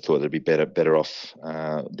they thought they'd be better off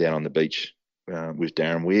down on the beach with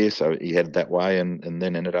Darren Weir, so he headed that way, and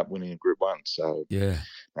then ended up winning a Group 1. So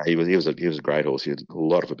he was a great horse. He had a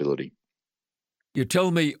lot of ability. You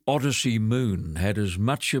tell me Odyssey Moon had as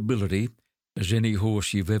much ability as any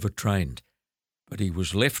horse you've ever trained, but he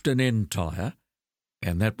was left an end tire,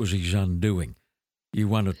 and that was his undoing. You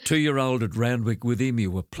won a 2-year-old at Randwick with him.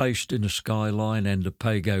 You were placed in a Skyline and a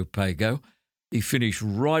Pago. He finished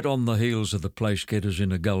right on the heels of the place getters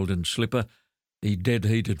in a Golden Slipper. He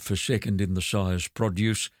dead-heated for second in the Sire's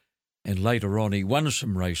Produce, and later on he won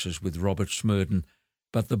some races with Robert Smurden,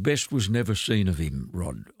 but the best was never seen of him,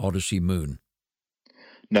 Rod, Odyssey Moon.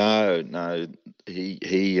 No,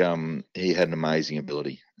 he had an amazing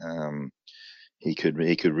ability. He could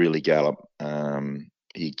really gallop.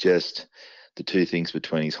 The two things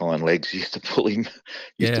between his hind legs used to pull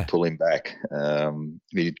him back.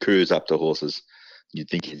 He'd cruise up to horses. You'd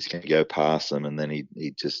think he's going to go past them, and then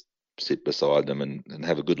he'd just sit beside them and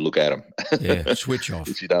have a good look at them. Yeah, switch off.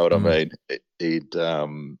 If you know what I mean. He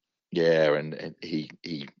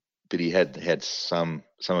had some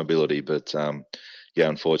ability, but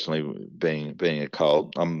unfortunately, being a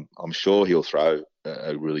colt, I'm sure he'll throw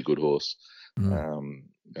a really good horse.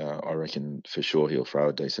 I reckon for sure he'll throw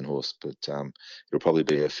a decent horse, but it'll probably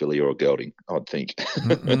be a filly or a gelding, I'd think.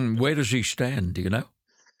 Where does he stand? Do you know?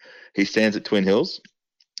 He stands at Twin Hills.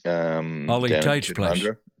 Ollie Tate's place.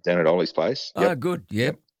 Down at Ollie's place. Yep. Good.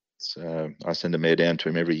 Yep. So I send a mare down to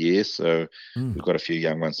him every year. So we've got a few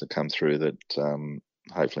young ones that come through that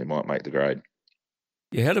hopefully might make the grade.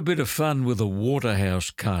 You had a bit of fun with a Waterhouse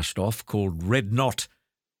cast-off called Red Knot,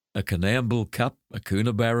 a Canamble Cup, a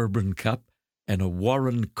Coonabarabran Cup, and a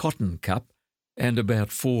Warren Cotton Cup, and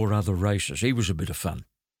about 4 other races. He was a bit of fun.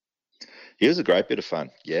 He was a great bit of fun.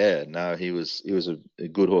 Yeah, no, he was a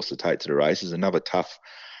good horse to take to the races. Another tough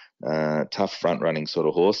front running sort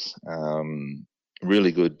of horse.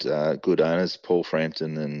 Really good owners. Paul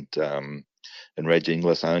Frampton and Reg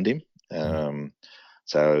Inglis owned him.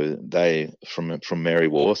 So they from Mary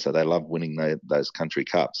War, so they love winning those country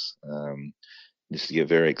cups. Used to get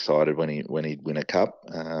very excited when he'd win a cup.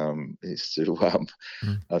 I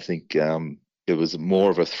think it was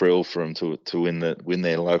more of a thrill for him to win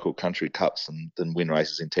their local country cups than win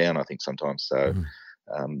races in town. I think sometimes. So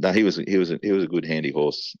no, he was a good handy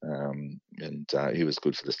horse, and he was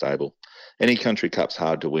good for the stable. Any country cup's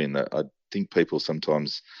hard to win. I think people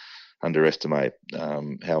sometimes underestimate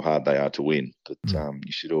how hard they are to win. But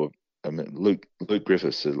you should all. I mean, Luke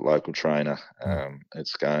Griffiths, a local trainer at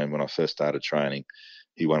Scone, when I first started training,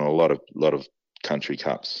 he won a lot of country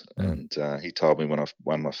cups, and he told me when I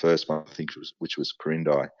won my first one, I think which was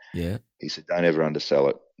Corindai. Yeah. He said, "Don't ever undersell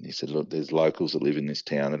it." He said, "Look, there's locals that live in this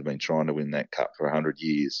town that have been trying to win that cup for 100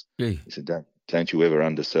 years." Gee. He said, "Don't you ever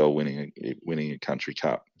undersell winning a country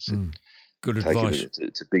cup." He said, Good advice.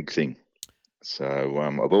 It's a big thing. So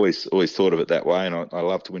I've always thought of it that way, and I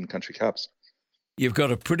love to win country cups. You've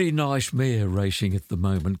got a pretty nice mare racing at the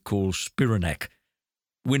moment called Spiranak,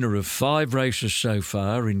 winner of 5 races so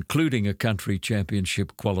far, including a country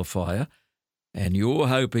championship qualifier, and you're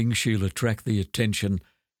hoping she'll attract the attention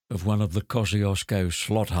of one of the Kosciuszko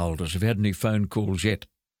slot holders. Have you had any phone calls yet?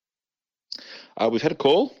 We've had a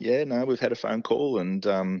call. Yeah, no, we've had a phone call, and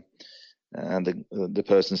the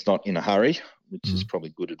person's not in a hurry, which is probably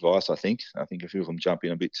good advice, I think. I think a few of them jump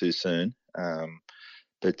in a bit too soon.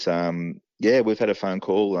 Yeah, we've had a phone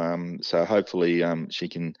call. So hopefully she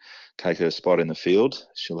can take her spot in the field.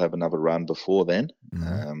 She'll have another run before then.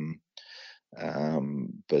 Yeah,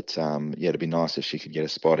 it'd be nice if she could get a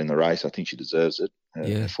spot in the race. I think she deserves it.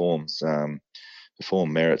 Her form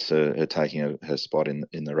merits her taking her spot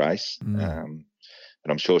in the race.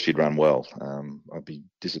 And I'm sure she'd run well. I'd be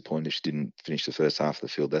disappointed if she didn't finish the first half of the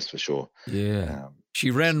field, that's for sure. Yeah. She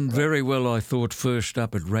ran very well, I thought, first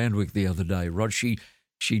up at Randwick the other day, Rod. She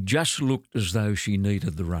just looked as though she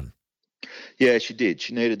needed the run. Yeah, she did.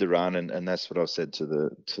 She needed the run, and that's what I've said to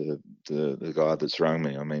the guy that's rung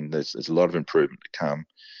me. I mean, there's a lot of improvement to come.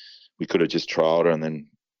 We could have just trialled her and then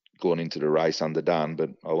gone into the race underdone, but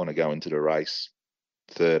I want to go into the race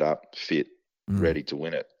third up, fit, ready to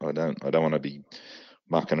win it. I don't want to be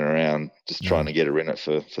mucking around just trying to get her in it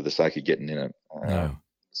for the sake of getting in it. No.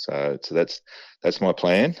 So that's my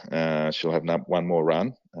plan. She'll have one more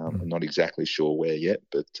run. I'm not exactly sure where yet,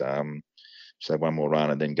 but she'll have one more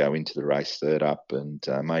run and then go into the race third up, and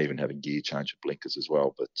may even have a gear change of blinkers as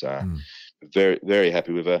well. But very, very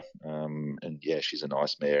happy with her. And yeah, she's a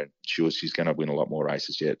nice mare, and she's going to win a lot more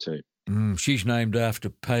races yet too. She's named after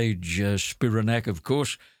Paige Spiranak, of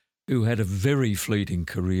course, who had a very fleeting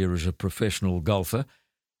career as a professional golfer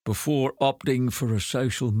before opting for a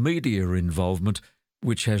social media involvement,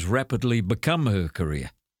 which has rapidly become her career.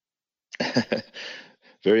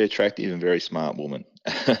 Very attractive and very smart woman.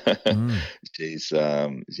 She's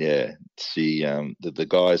the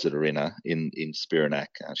guys that are in her in Spiranak,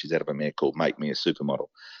 she's out of a mare called Make Me a Supermodel.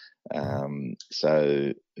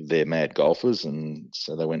 So they're mad golfers, and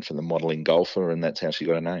so they went for the modelling golfer, and that's how she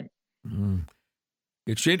got her name.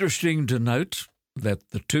 It's interesting to note that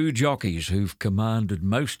the 2 jockeys who've commanded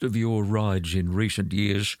most of your rides in recent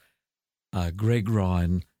years are Greg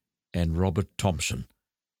Ryan and Robert Thompson.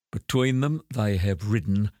 Between them, they have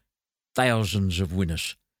ridden thousands of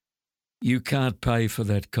winners. You can't pay for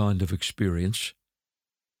that kind of experience,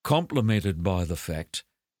 complemented by the fact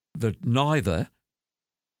that neither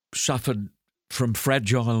suffered from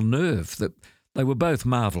fragile nerve, that they were both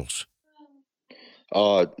marvels.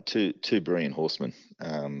 Oh, two brilliant horsemen.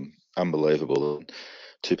 Unbelievable.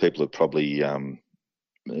 2 people have probably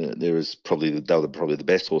they were probably the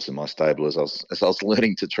best horse in my stable as I was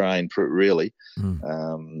learning to train. Really,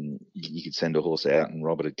 you could send a horse out, and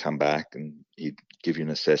Robert would come back and he'd give you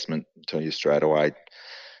an assessment, tell you straight away,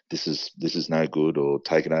 this is no good, or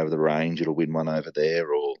take it over the range, it'll win one over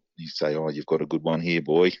there, or you say, oh, you've got a good one here,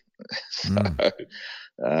 boy.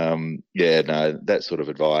 That sort of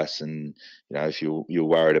advice. And if you're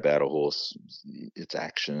worried about a horse, its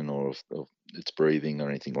action or its breathing or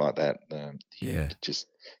anything like that, just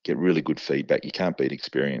get really good feedback. You can't beat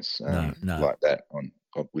experience like that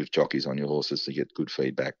with jockeys on your horses to get good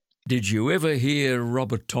feedback. Did you ever hear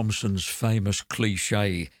Robert Thompson's famous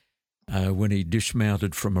cliche when he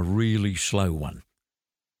dismounted from a really slow one?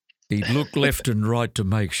 He'd look left and right to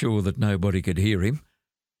make sure that nobody could hear him,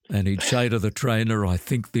 and he'd say to the trainer, I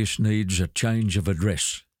think this needs a change of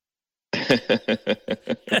address.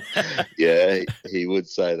 Yeah, he would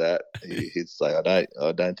say that. He'd say, I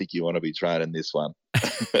don't think you want to be training this one.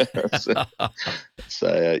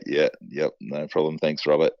 No problem. Thanks,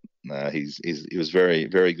 Robert. He was very,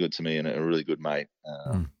 very good to me and a really good mate.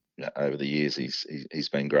 Over the years, he's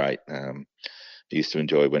been great. He used to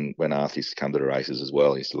enjoy when Arthur used to come to the races as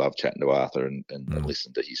well. He used to love chatting to Arthur and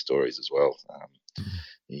listen to his stories as well.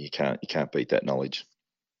 You can't beat that knowledge.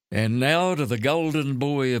 And now to the golden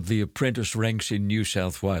boy of the apprentice ranks in New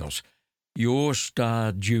South Wales, your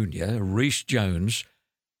star junior, Rhys Jones,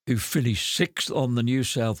 who finished 6th on the New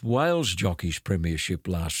South Wales Jockeys Premiership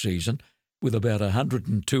last season with about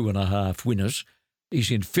 102.5 winners.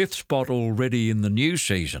 He's in 5th spot already in the new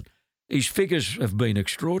season. His figures have been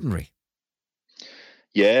extraordinary.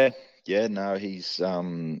 Yeah, no, he's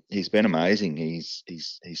been amazing. He's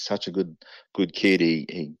such a good kid.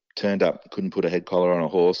 He turned up, couldn't put a head collar on a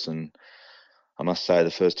horse, and I must say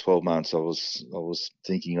the first 12 months I was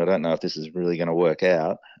thinking, I don't know if this is really going to work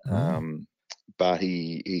out. But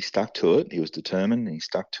he stuck to it. He was determined. He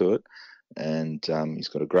stuck to it, and he's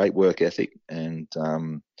got a great work ethic, and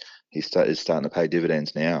he's starting to pay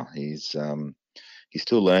dividends now. He's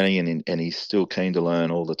still learning, and he's still keen to learn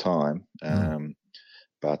all the time.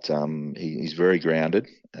 But he's very grounded,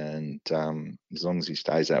 and as long as he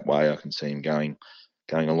stays that way, I can see him going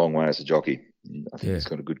a long way as a jockey. I think he's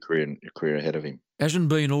got a good career ahead of him. Hasn't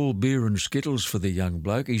been all beer and skittles for the young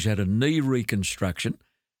bloke. He's had a knee reconstruction,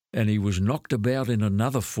 and he was knocked about in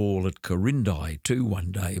another fall at Corindai too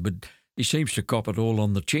one day, but he seems to cop it all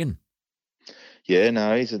on the chin. Yeah,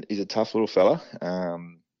 no, he's a tough little fella.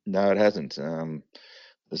 No, it hasn't.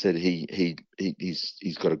 I said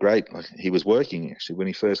he's got a great. He was working actually when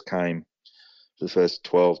he first came. For the first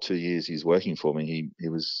 2 years he's working for me, he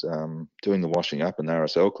was doing the washing up in the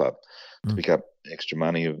RSL club to pick up extra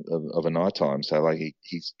money of a night time. So like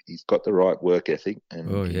he's got the right work ethic, and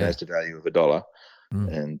he knows the value of $1.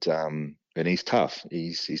 And he's tough.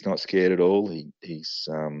 He's not scared at all. He's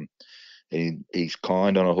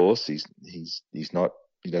kind on a horse. He's not.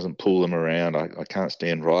 He doesn't pull them around. I can't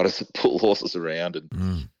stand riders that pull horses around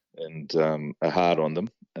and are hard on them.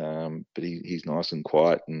 But he's nice and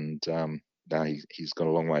quiet, and no, he's got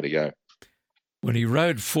a long way to go. When he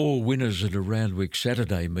rode 4 winners at a Randwick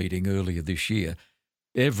Saturday meeting earlier this year,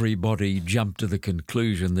 everybody jumped to the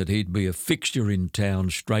conclusion that he'd be a fixture in town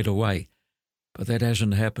straight away. But that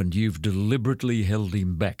hasn't happened. You've deliberately held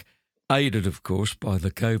him back, aided, of course, by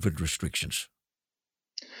the COVID restrictions.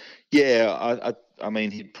 Yeah, I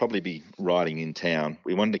mean, he'd probably be riding in town.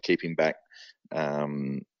 We wanted to keep him back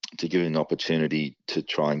to give him an opportunity to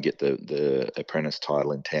try and get the apprentice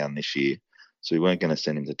title in town this year. So we weren't going to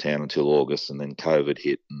send him to town until August, and then COVID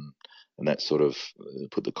hit, and that sort of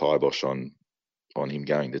put the kibosh on him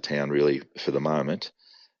going to town really for the moment.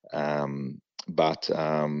 But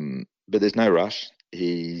there's no rush.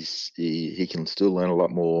 He can still learn a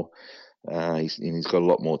lot more. He's got a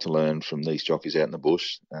lot more to learn from these jockeys out in the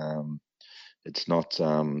bush. It's not,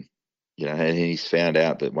 and he's found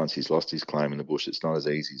out that once he's lost his claim in the bush, it's not as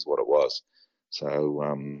easy as what it was. So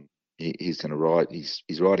he's going to ride. He's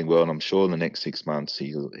riding well, and I'm sure in the next 6 months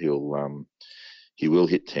he will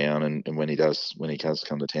hit town, and when he does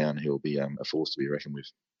come to town, he'll be a force to be reckoned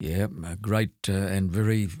with. Yeah, a great and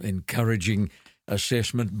very encouraging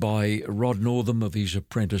assessment by Rod Northam of his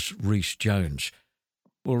apprentice Rhys Jones.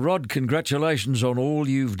 Well, Rod, congratulations on all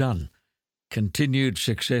you've done. Continued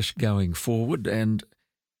success going forward, and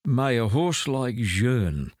may a horse like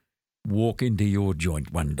Jeune walk into your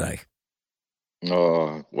joint one day.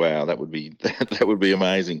 Oh wow, that would be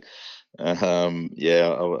amazing. I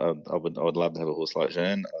would love to have a horse like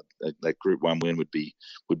Jeune. That Group 1 win would be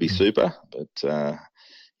super, but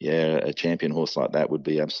a champion horse like that would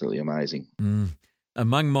be absolutely amazing.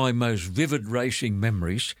 Among my most vivid racing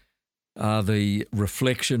memories are the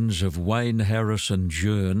reflections of Wayne Harris and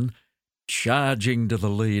Jeune charging to the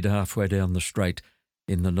lead halfway down the straight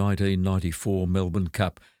in the 1994 Melbourne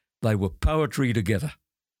Cup. They were poetry together.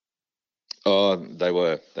 Oh, they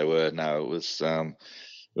were. No, it was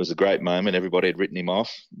a great moment. Everybody had written him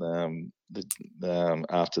off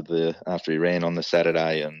after he ran on the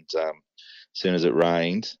Saturday, and as soon as it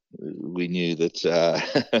rained, we knew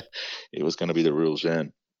that it was going to be the real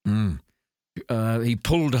Jeune. He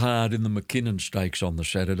pulled hard in the McKinnon Stakes on the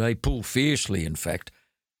Saturday, pulled fiercely, in fact,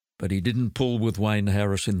 but he didn't pull with Wayne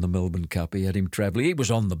Harris in the Melbourne Cup. He had him travelling. He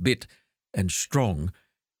was on the bit and strong,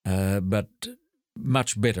 but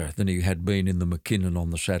much better than he had been in the McKinnon on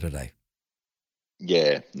the Saturday.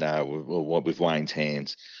 Yeah, no, with Wayne's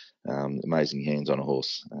hands, amazing hands on a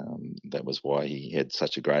horse. That was why he had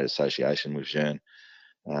such a great association with Jeune.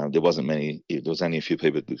 There was only a few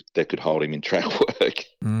people that could hold him in track work.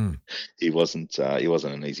 He wasn't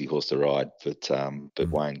an easy horse to ride, but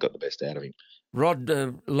Wayne got the best out of him. Rod,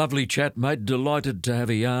 lovely chat, mate. Delighted to have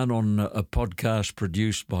a yarn on a podcast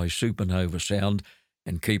produced by Supernova Sound,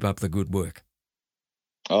 and keep up the good work.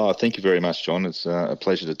 Oh, thank you very much, John. It's a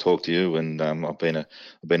pleasure to talk to you, and I've been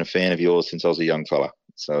a fan of yours since I was a young fella.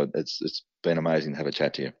 So it's been amazing to have a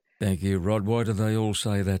chat to you. Thank you, Rod. Why do they all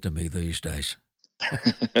say that to me these days?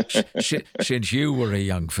 Since you were a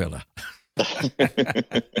young fella.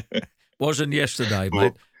 Wasn't yesterday,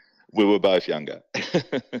 mate. We were both younger.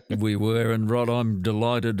 We were, and Rod, I'm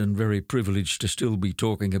delighted and very privileged to still be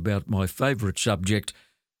talking about my favourite subject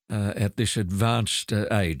at this advanced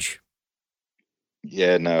age.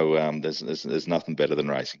 Yeah, no, there's nothing better than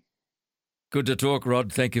racing. Good to talk,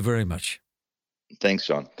 Rod. Thank you very much. Thanks,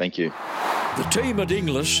 John. Thank you. The team at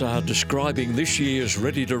Inglis are describing this year's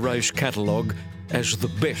Ready to Race catalogue as the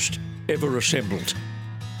best ever assembled.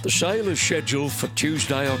 The sale is scheduled for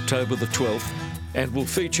Tuesday, October the 12th, and will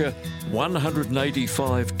feature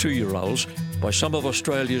 185 two-year-olds by some of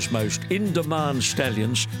Australia's most in-demand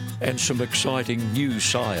stallions and some exciting new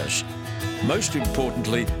sires. Most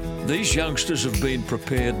importantly, these youngsters have been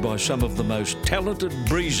prepared by some of the most talented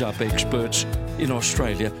breeze-up experts in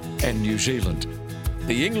Australia and New Zealand.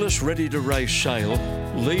 The Inglis Ready to Race sale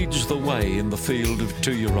leads the way in the field of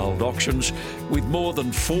two-year-old auctions, with more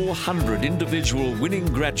than 400 individual winning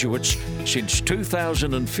graduates since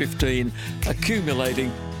 2015,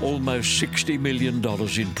 accumulating almost $60 million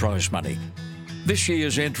in prize money. This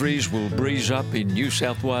year's entries will breeze up in New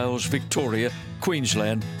South Wales, Victoria,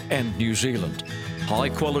 Queensland and New Zealand.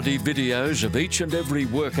 High-quality videos of each and every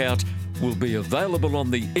workout will be available on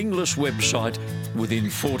the Inglis website within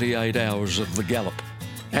 48 hours of the gallop.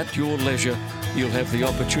 At your leisure, you'll have the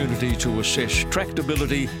opportunity to assess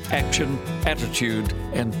tractability, action, attitude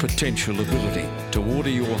and potential ability. To order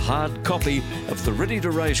your hard copy of the Ready to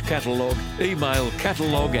Race catalogue, email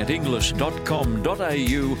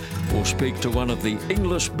catalogue@inglis.com.au or speak to one of the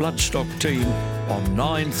Inglis Bloodstock team on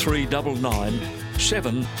 9399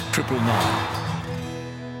 7999.